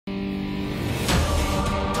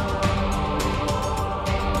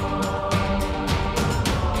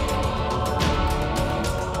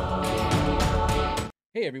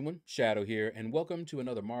Hey everyone, Shaedow here, and welcome to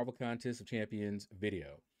another Marvel Contest of Champions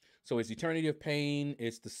video. So it's Eternity of Pain,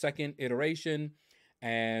 it's the second iteration,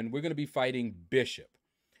 and we're going to be fighting Bishop.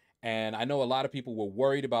 And I know a lot of people were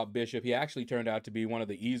worried about Bishop. He actually turned out to be one of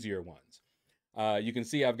the easier ones. You can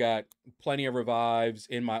see I've got plenty of revives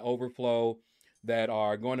in my overflow that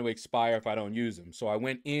are going to expire if I don't use them. So I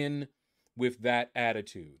went in with that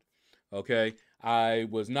attitude, okay? I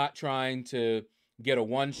was not trying to get a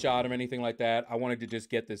one shot or anything like that. I wanted to just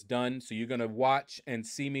get this done. So you're going to watch and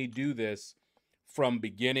see me do this from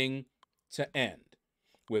beginning to end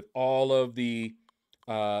with all of the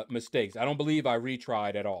mistakes. I don't believe I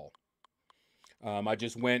retried at all. I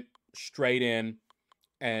just went straight in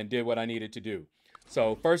and did what I needed to do.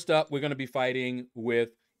 So first up, we're going to be fighting with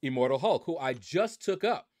Immortal Hulk, who I just took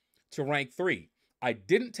up to rank 3. I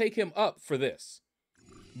didn't take him up for this,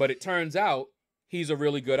 but it turns out he's a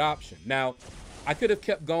really good option. Now, I could have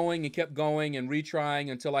kept going and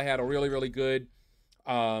retrying until I had a really, really good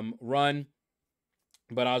run.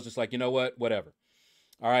 But I was just like, you know what? Whatever.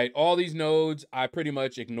 All right. All these nodes I pretty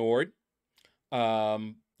much ignored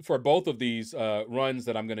for both of these runs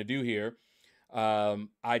that I'm going to do here.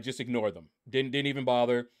 I just ignored them. Didn't even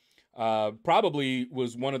bother. Probably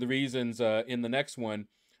was one of the reasons in the next one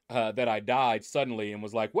that I died suddenly and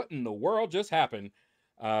was like, what in the world just happened?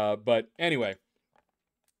 But anyway.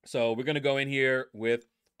 So we're going to go in here with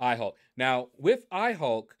iHulk. Now, with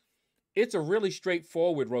iHulk, it's a really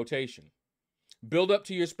straightforward rotation. Build up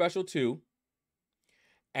to your special 2,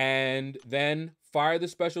 and then fire the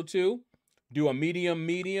special 2. Do a medium,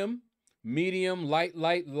 medium, medium, light,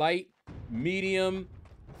 light, light, medium,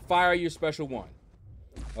 fire your special 1.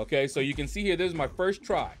 Okay, so you can see here, this is my first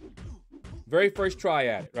try. Very first try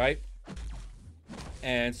at it, right?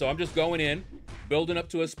 And so I'm just going in, building up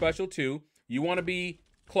to a special 2. You want to be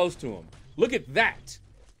close to him. Look at that.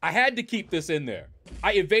 I had to keep this in there.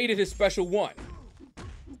 I evaded his special 1.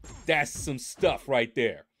 That's some stuff right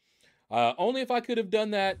there. Only if I could have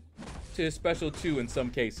done that to his special 2 in some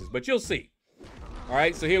cases, but you'll see. All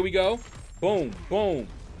right, so here we go. Boom, boom,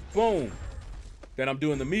 boom. Then I'm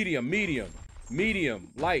doing the medium, medium,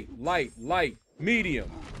 medium, light, light, light, medium,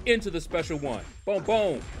 into the special 1. Boom,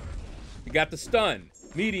 boom. You got the stun.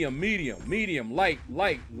 Medium, medium, medium, light,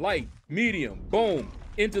 light, light, medium, boom,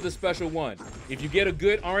 into the special 1. If you get a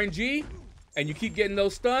good RNG and you keep getting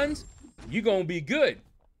those stuns, you're going to be good.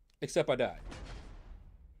 Except I died.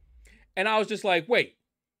 And I was just like, wait,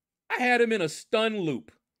 I had him in a stun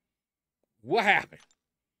loop. What happened?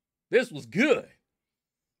 This was good.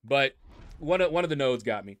 But one of the nodes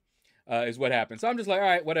got me, is what happened. So I'm just like, all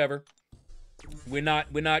right, whatever. We're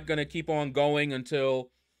not going to keep on going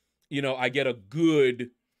until, you know, I get a good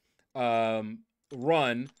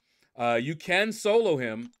run. You can solo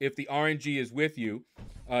him if the RNG is with you.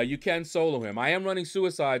 You can solo him. I am running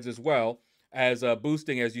suicides as well as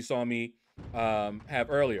boosting, as you saw me have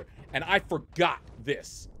earlier. And I forgot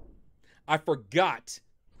this. I forgot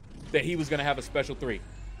that he was going to have a special 3.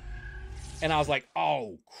 And I was like,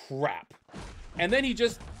 oh, crap. And then he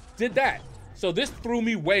just did that. So this threw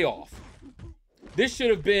me way off. This should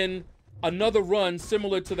have been another run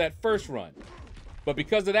similar to that first run. But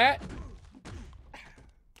because of that,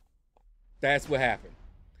 that's what happened.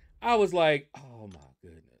 I was like, oh my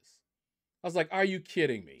goodness. I was like, are you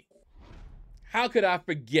kidding me? How could I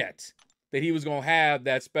forget that he was going to have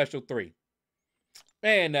that special 3?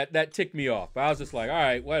 Man, that ticked me off. I was just like, all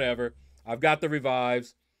right, whatever. I've got the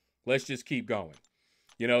revives. Let's just keep going.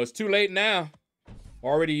 You know, it's too late now.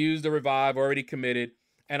 Already used the revive, already committed.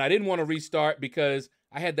 And I didn't want to restart because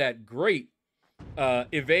I had that great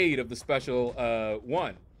evade of the special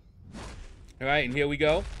 1. All right, and here we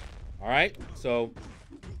go. All right, so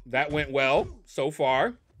that went well so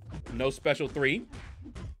far. No special 3.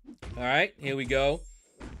 All right, here we go.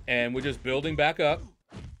 And we're just building back up.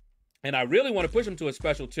 And I really want to push him to a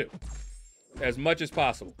special 2 as much as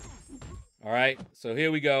possible. All right, so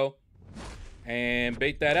here we go. And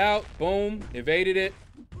bait that out. Boom, evaded it.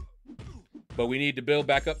 But we need to build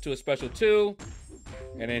back up to a special 2.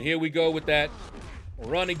 And then here we go with that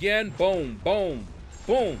run again. Boom, boom,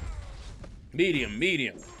 boom. Medium,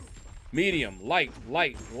 medium. Medium, light,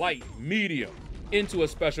 light, light, medium, into a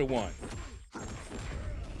special 1.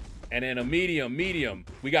 And then a medium, medium.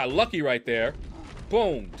 We got lucky right there.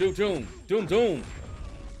 Boom, doom, doom, doom, doom.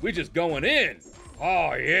 We just going in.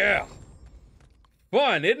 Oh, yeah.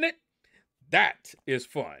 Fun, isn't it? That is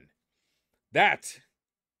fun. That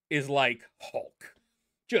is like Hulk.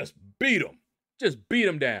 Just beat him. Just beat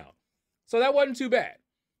him down. So that wasn't too bad.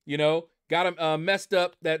 You know, got him messed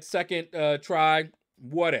up that second try.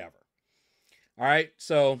 Whatever. All right,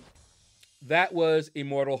 so that was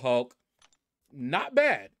Immortal Hulk. not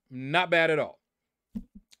bad. Not bad at all.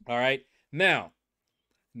 All right. Now,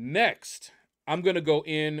 next, I'm going to go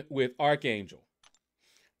in with Archangel.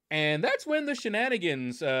 And that's when the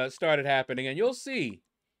shenanigans started happening. And you'll see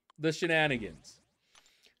the shenanigans.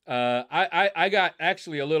 I got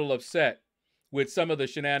actually a little upset with some of the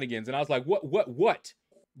shenanigans. And I was like, what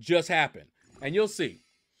just happened? And you'll see.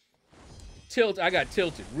 I got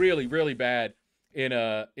tilted really, really bad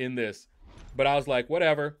in this. But I was like,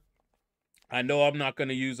 whatever. I know I'm not going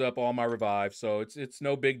to use up all my revives, so it's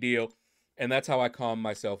no big deal. And that's how I calm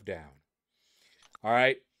myself down. All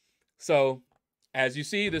right. So as you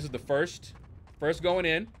see, this is the first going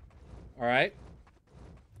in. All right.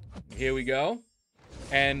 Here we go.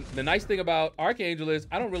 And the nice thing about Archangel is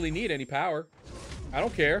I don't really need any power. I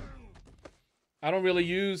don't care. I don't really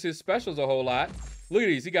use his specials a whole lot. Look at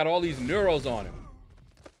these. He got all these neuros on him.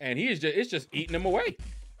 And it's just eating them away.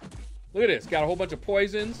 Look at this. Got a whole bunch of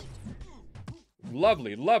poisons.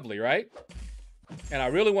 Lovely, lovely, right? And I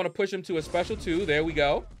really want to push him to a special 2. There we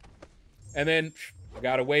go. And then I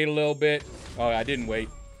got to wait a little bit. Oh, I didn't wait.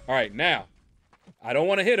 All right, now, I don't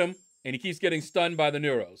want to hit him, and he keeps getting stunned by the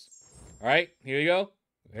neuros. All right, here you go.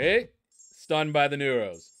 Hey, stunned by the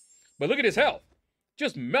neuros. But look at his health.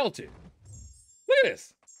 Just melted. Look at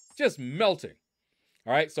this. Just melting.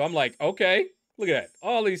 All right, so I'm like, okay, look at that.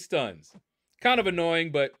 All these stuns. Kind of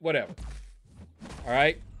annoying, but whatever. All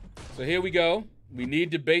right, so here we go. We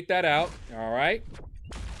need to bait that out. All right.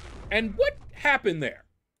 And what happened there?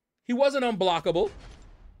 He wasn't unblockable,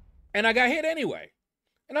 and I got hit anyway.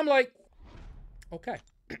 And I'm like, okay.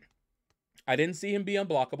 I didn't see him be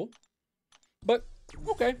unblockable, but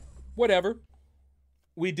okay, whatever.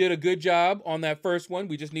 We did a good job on that first one.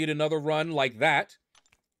 We just need another run like that,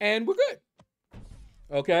 and we're good.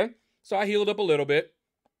 Okay, so I healed up a little bit.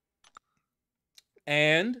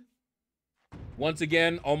 And once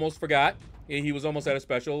again, almost forgot. He was almost at a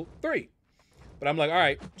special 3. But I'm like, all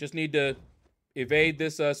right, just need to evade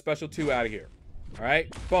this special 2 out of here. All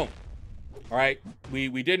right, boom. All right, we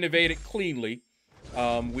didn't evade it cleanly.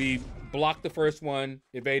 We blocked the first one,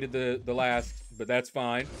 evaded the last, but that's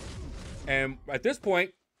fine. And at this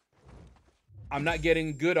point, I'm not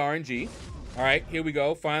getting good RNG. All right, here we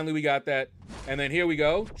go. Finally, we got that. And then here we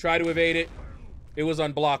go. Try to evade it. It was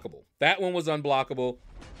unblockable. That one was unblockable,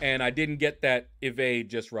 and I didn't get that evade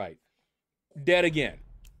just right. Dead again.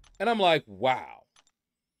 And I'm like, wow.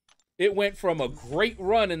 It went from a great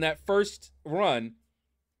run in that first run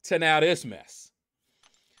to now this mess.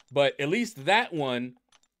 But at least that one,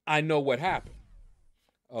 I know what happened.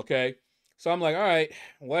 Okay? So I'm like, all right,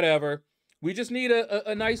 whatever. We just need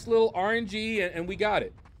a nice little RNG, and we got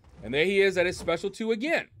it. And there he is at his special 2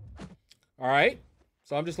 again. All right?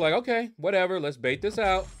 So I'm just like, okay, whatever. Let's bait this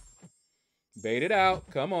out. Bait it out.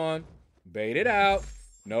 Come on. Bait it out.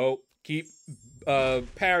 Nope. Keep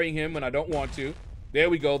parrying him when I don't want to. There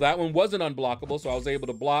we go. That one wasn't unblockable, so I was able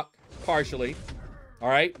to block partially. All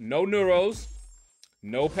right. No neuros.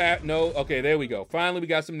 No. Okay, there we go. Finally, we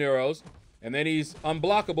got some neuros. And then he's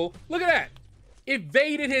unblockable. Look at that.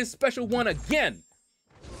 Evaded his special 1 again.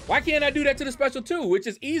 Why can't I do that to the special 2, which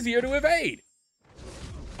is easier to evade?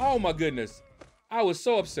 Oh, my goodness. I was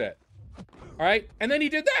so upset. All right. And then he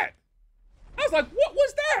did that. I was like, what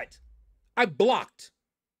was that? I blocked.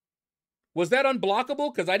 Was that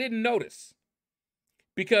unblockable? Because I didn't notice.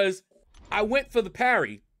 Because I went for the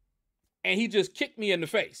parry, and he just kicked me in the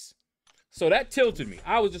face. So that tilted me.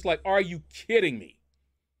 I was just like, are you kidding me?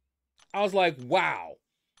 I was like, wow.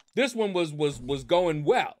 This one was going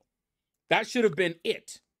well. That should have been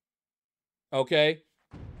it. Okay?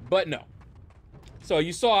 But no. So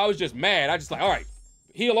you saw I was just mad. I just like, all right,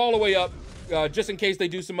 heal all the way up just in case they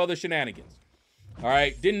do some other shenanigans. All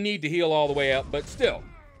right? Didn't need to heal all the way up, but still.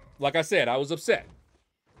 Like I said, I was upset.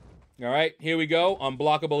 All right, here we go.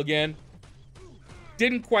 Unblockable again.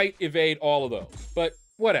 Didn't quite evade all of those, but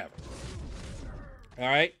whatever. All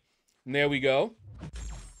right, and there we go.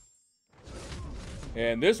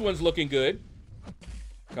 And this one's looking good.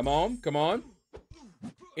 Come on, come on.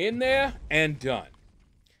 In there and done.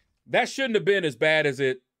 That shouldn't have been as bad as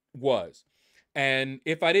it was. And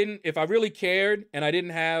if I really cared and I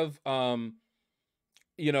didn't have,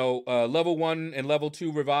 level 1 and level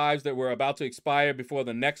 2 revives that were about to expire before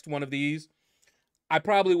the next one of these, I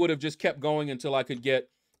probably would have just kept going until I could get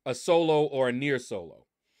a solo or a near solo.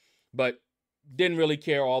 But didn't really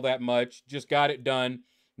care all that much. Just got it done.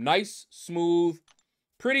 Nice, smooth,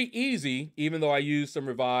 pretty easy, even though I used some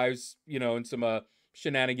revives, and some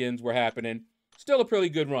shenanigans were happening. Still a pretty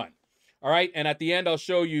good run. All right, and at the end, I'll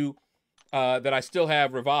show you that I still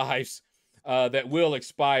have revives that will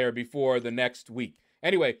expire before the next week.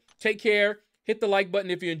 Anyway, take care. Hit the like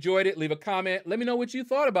button if you enjoyed it. Leave a comment. Let me know what you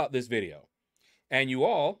thought about this video. And you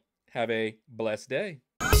all have a blessed day.